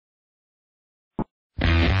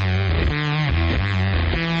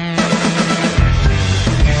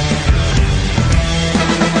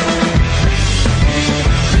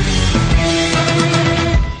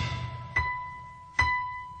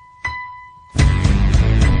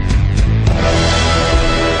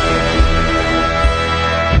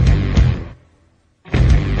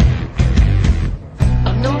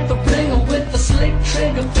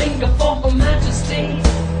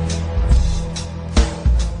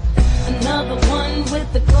Another one with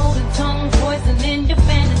the golden tongue poisoning your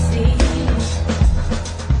fantasy.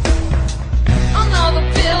 Another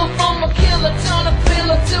pill from a killer, turn a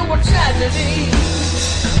thriller to a tragedy.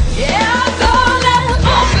 Yeah, a door that was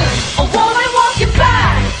open, a woman walking by,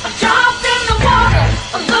 a drop in the water,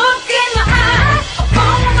 a look in the eye, a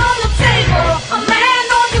phone on the table, a man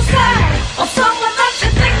on your side, or someone that you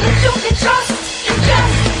think that you can trust. It's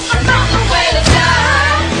just another way to die.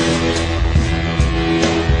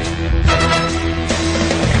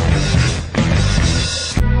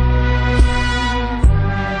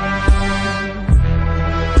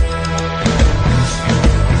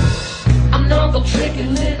 Another tricky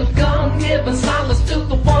little gun giving solace to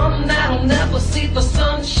the one that'll never see the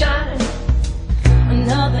sunshine.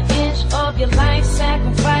 Another inch of your life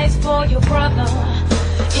sacrificed for your brother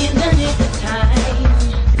in the nick of time.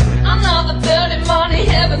 Another dirty money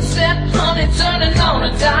heaven sent honey turning on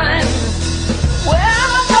a dime.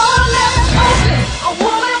 Well, a door left open, a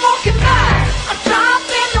woman walking by, a drop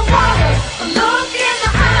in the water, a look in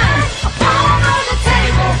the eye, a phone on the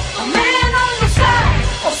table, a man on your side,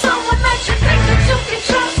 or someone that you think that you can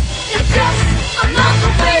trust. It's just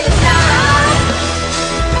another way to die.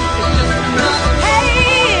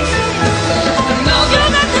 Hey, you got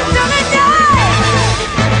to do it, die.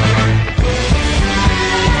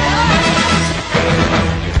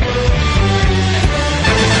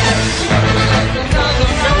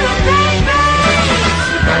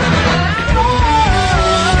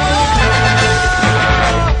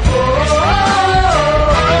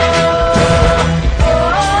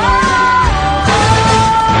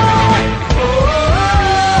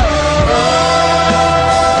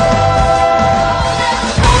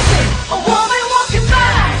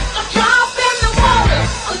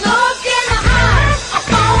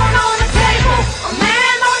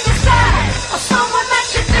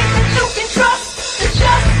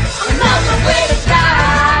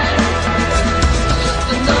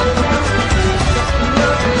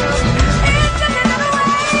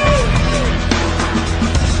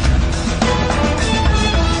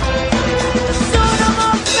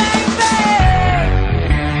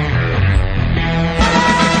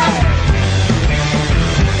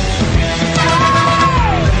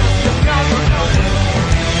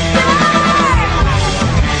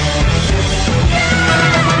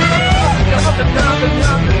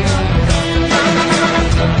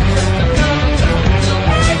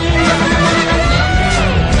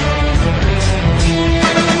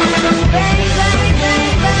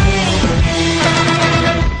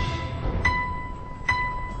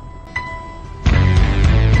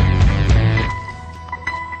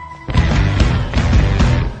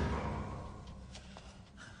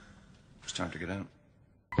 It's time to get out.